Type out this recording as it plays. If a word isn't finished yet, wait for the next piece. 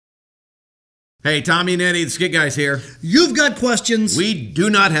Hey, Tommy and Eddie, the Skit guys here. You've got questions. We do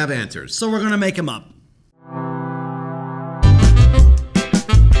not have answers. So we're going to make them up.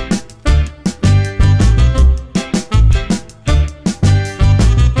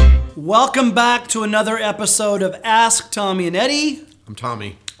 Welcome back to another episode of Ask Tommy and Eddie. I'm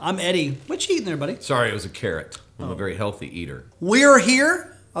Tommy. I'm Eddie. What you eating there, buddy? Sorry, it was a carrot. I'm a very healthy eater. We're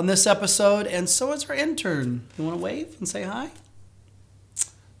here on this episode, and so is our intern. You want to wave and say hi?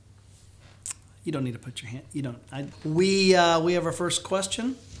 You don't need to put your hand. You don't. We have our first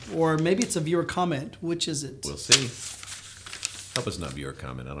question, or maybe it's a viewer comment. Which is it? We'll see. Hope it's not viewer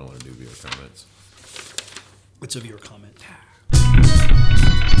comment. I don't want to do viewer comments. It's a viewer comment.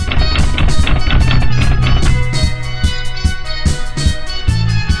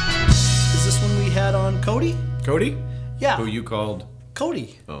 Is this one we had on Cody? Cody? Yeah. Who you called?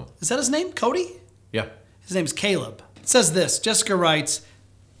 Cody. Oh. Is that his name? Cody? Yeah. His name's Caleb. It says this. Jessica writes,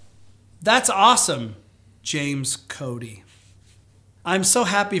 "That's awesome, James Cody. I'm so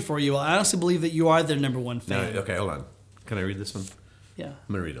happy for you. I honestly believe that you are their number one fan." No, okay, hold on. Can I read this one? Yeah. I'm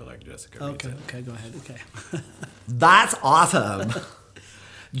going to read it like Jessica reads Okay, it. okay, go ahead. Okay. That's awesome.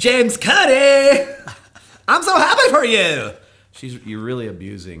 James Cody! I'm so happy for you! You're really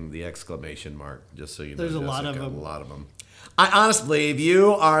abusing the exclamation mark, just so you know. There's a lot Jessica, of them. A lot of them. I honestly believe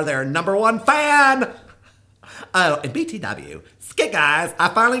you are their number one fan! Oh, and BTW, Skit guys, I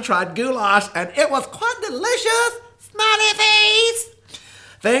finally tried goulash and it was quite delicious! Smiley face!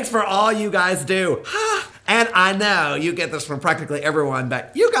 Thanks for all you guys do. And I know you get this from practically everyone,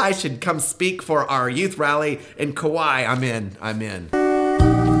 but you guys should come speak for our youth rally in Kauai. I'm in.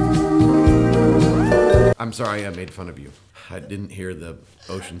 I'm sorry I made fun of you. I didn't hear the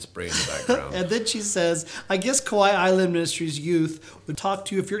ocean spray in the background. And then she says, "I guess Kauai Island Ministries youth would talk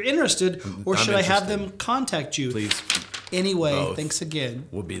to you if you're interested, or should I have them contact you?" Please. Anyway, Both. Thanks again.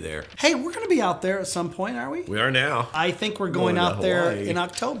 We'll be there. Hey, we're going to be out there at some point, are we? We are now. I think we're going Going to out there Hawaii. in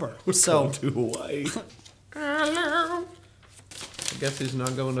October. We're So going to Hawaii. Hello. I guess he's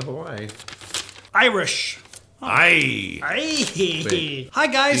not going to Hawaii. Irish. Aye. Hey. Wait. Hi,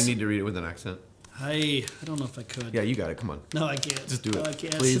 Do guys. you need to read it with an accent? Hi. I don't know if I could. Yeah, you got it. Come on. No, I can't. Just do it. No, I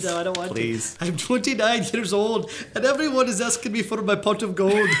can't. Please. No, I don't want Please. to. I'm 29 years old, and everyone is asking me for my pot of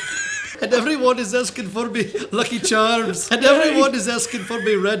gold. And everyone is asking for me Lucky Charms. And everyone is asking for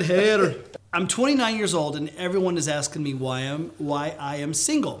me red hair. I'm 29 years old, and everyone is asking me why I am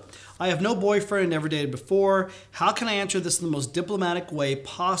single. I have no boyfriend and never dated before. How can I answer this in the most diplomatic way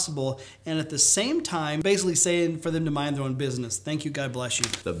possible, and at the same time, basically saying for them to mind their own business? Thank you. God bless you.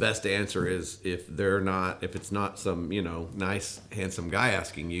 The best answer is if it's not some, nice, handsome guy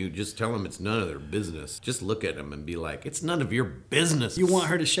asking you, just tell them it's none of their business. Just look at them and be like, it's none of your business. You want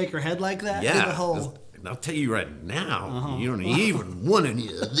her to shake her head like that? Do the Yeah. whole... I'll tell you right now, you don't even want any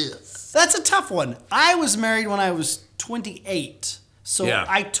of this. That's a tough one. I was married when I was 28. So Yeah.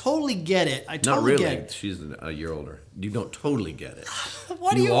 I totally get it. I Not totally really. get it. She's a year older. You don't totally get it.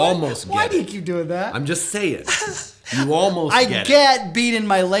 Why do You almost Why get do you it. keep doing that? I'm just saying. You almost I get it. get being in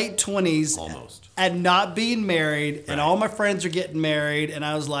my late 20s Almost. and not being married, and Right. all my friends are getting married, and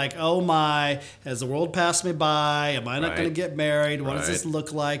I was like, oh my, has the world passed me by? Am I not Right. going to get married? What does Right. this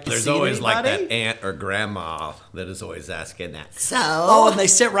look like? You There's seen always like anybody? that aunt or grandma that is always asking that. So, Oh, and they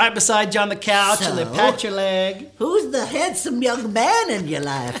sit right beside you on the couch and they So? pat your leg. who's the handsome young man in your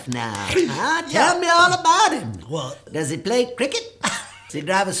life now? Huh? Tell me all about him. Well, Does he play cricket? Does he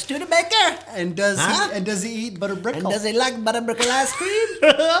drive a Studebaker? and does Huh? he eat butter And brickle? does he like butterbrickle ice cream?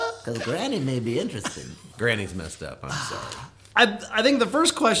 Because Granny may be interested. Granny's messed up. I'm sorry. I think the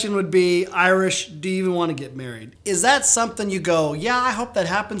first question would be, Irish, do you even want to get married? Is that something you go, yeah, I hope that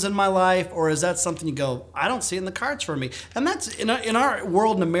happens in my life? Or is that something you go, I don't see it in the cards for me? And that's, in our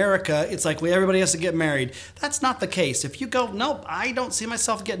world in America, it's like everybody has to get married. That's not the case. If you go, nope, I don't see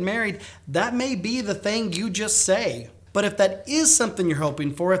myself getting married, that may be the thing you just say. But if that is something you're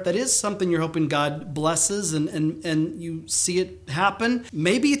hoping for, if that is something you're hoping God blesses and you see it happen,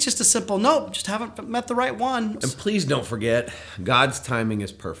 maybe it's just a simple nope, just haven't met the right one. And please don't forget, God's timing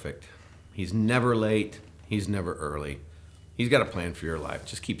is perfect. He's never late. He's never early. He's got a plan for your life.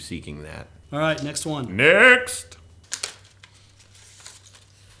 Just keep seeking that. All right, next one. Next.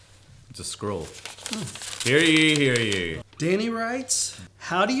 It's a scroll. Hear ye, hear ye. Danny writes,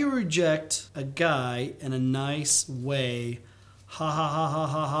 how do you reject a guy in a nice way? Ha ha ha ha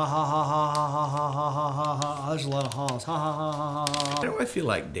ha ha ha ha ha ha ha ha ha ha. There's a lot of ha's. Ha ha ha ha ha. Why do I feel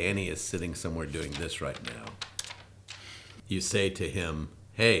like Danny is sitting somewhere doing this right now? You say to him,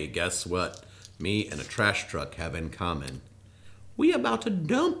 hey, guess what? Me and a trash truck have in common. We about to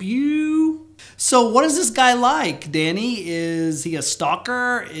dump you. So what is this guy like, Danny? Is he a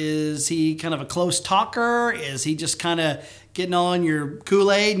stalker? Is he kind of a close talker? Is he just kind of getting on your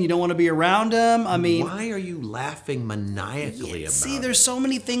Kool-Aid and you don't want to be around him? I mean, why are you laughing maniacally about see, it? there's so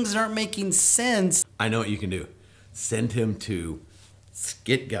many things that aren't making sense. I know what you can do. Send him to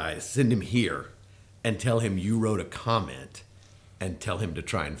Skit Guys. Send him here and tell him you wrote a comment and tell him to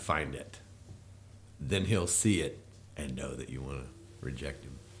try and find it. Then he'll see it and know that you want to reject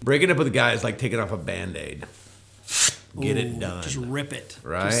him. Breaking up with a guy is like taking off a Band-Aid. Get it done. Just rip it.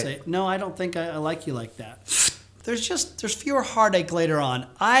 Right? Just say, no, I don't think I like you like that. There's fewer heartache later on.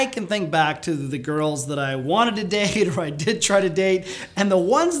 I can think back to the girls that I wanted to date or I did try to date, and the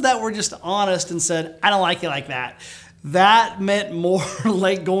ones that were just honest and said, I don't like you like that. That meant more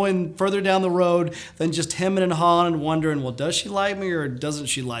like going further down the road than just hemming and hawing and wondering, well, does she like me or doesn't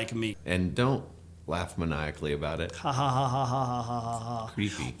she like me? And don't laugh maniacally about it. Ha ha ha ha ha ha ha ha ha.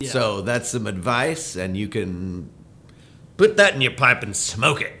 Creepy. Yeah. So that's some advice, and you can put that in your pipe and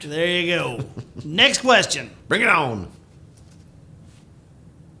smoke it. There you go. Next question. Bring it on.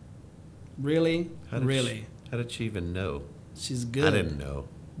 Really? Really? How did she even know? She's good. I didn't know.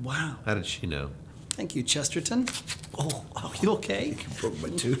 Wow. How did she know? Thank you, Chesterton. Oh, you okay? Broke my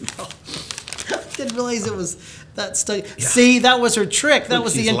tooth. Didn't realize it was that stuff. Yeah. See, that was her trick. That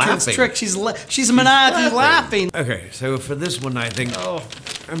was the entrance trick. She's maniacally laughing. Okay, so for this one, I think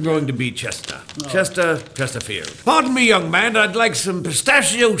I'm going to be Chester. Chesterfield. Pardon me, young man. I'd like some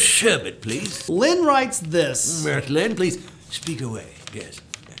pistachio sherbet, please. Lynn writes this. Yes, Lynn, please speak away. Yes.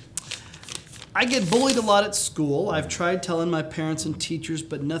 I get bullied a lot at school. I've tried telling my parents and teachers,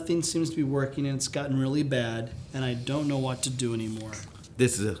 but nothing seems to be working, and it's gotten really bad, and I don't know what to do anymore.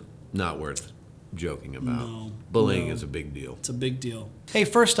 This is not worth joking about. No, Bullying is a big deal. It's a big deal. Hey,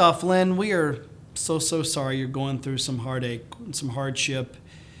 first off, Lynn, we are so sorry you're going through some heartache, some hardship,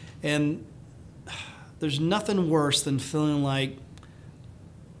 and there's nothing worse than feeling like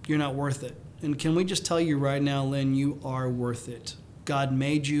you're not worth it. And can we just tell you right now, Lynn, you are worth it. God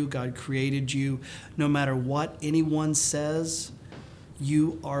made you, God created you. No matter what anyone says,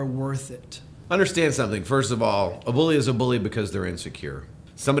 you are worth it. Understand something. First of all, a bully is a bully because they're insecure.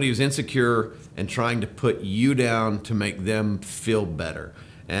 Somebody who's insecure and trying to put you down to make them feel better.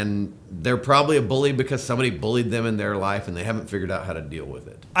 And they're probably a bully because somebody bullied them in their life and they haven't figured out how to deal with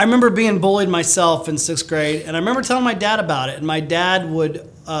it. I remember being bullied myself in 6th grade, and I remember telling my dad about it, and my dad would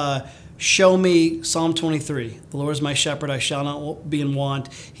show me Psalm 23. The Lord is my shepherd, I shall not be in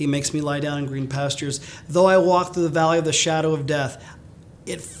want. He makes me lie down in green pastures. Though I walk through the valley of the shadow of death.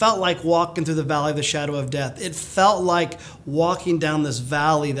 It felt like walking through the valley of the shadow of death. It felt like walking down this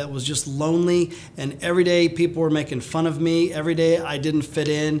valley that was just lonely, and every day people were making fun of me. Every day I didn't fit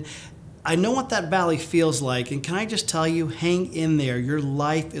in. I know what that valley feels like, and can I just tell you, hang in there. Your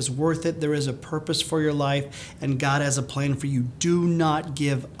life is worth it. There is a purpose for your life, and God has a plan for you. Do not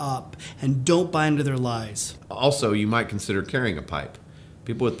give up, and don't buy into their lies. Also, you might consider carrying a pipe.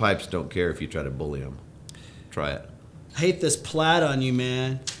 People with pipes don't care if you try to bully them. Try it. I hate this plaid on you,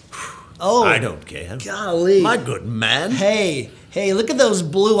 man. Oh, I don't care. Golly. My good man. Hey, look at those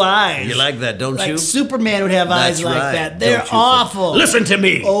blue eyes. You like that, don't you? Like Superman would have eyes like right. that. They're Don't you? awful. Listen to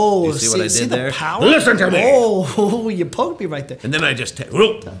me. Oh, you see what I did see there? The power? Listen to me. Oh, you poked me right there. And then I just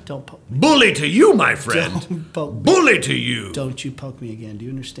Don't poke me. bully to you, my friend. Don't poke me. Bully to you. Don't you poke me again. Do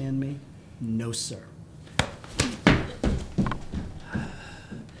you understand me? No, sir.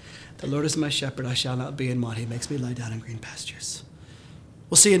 The Lord is my shepherd. I shall not be in want. He makes me lie down in green pastures.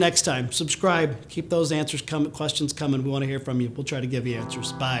 We'll see you next time. Subscribe. Keep those questions coming. We want to hear from you. We'll try to give you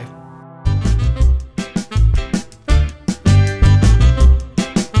answers. Bye.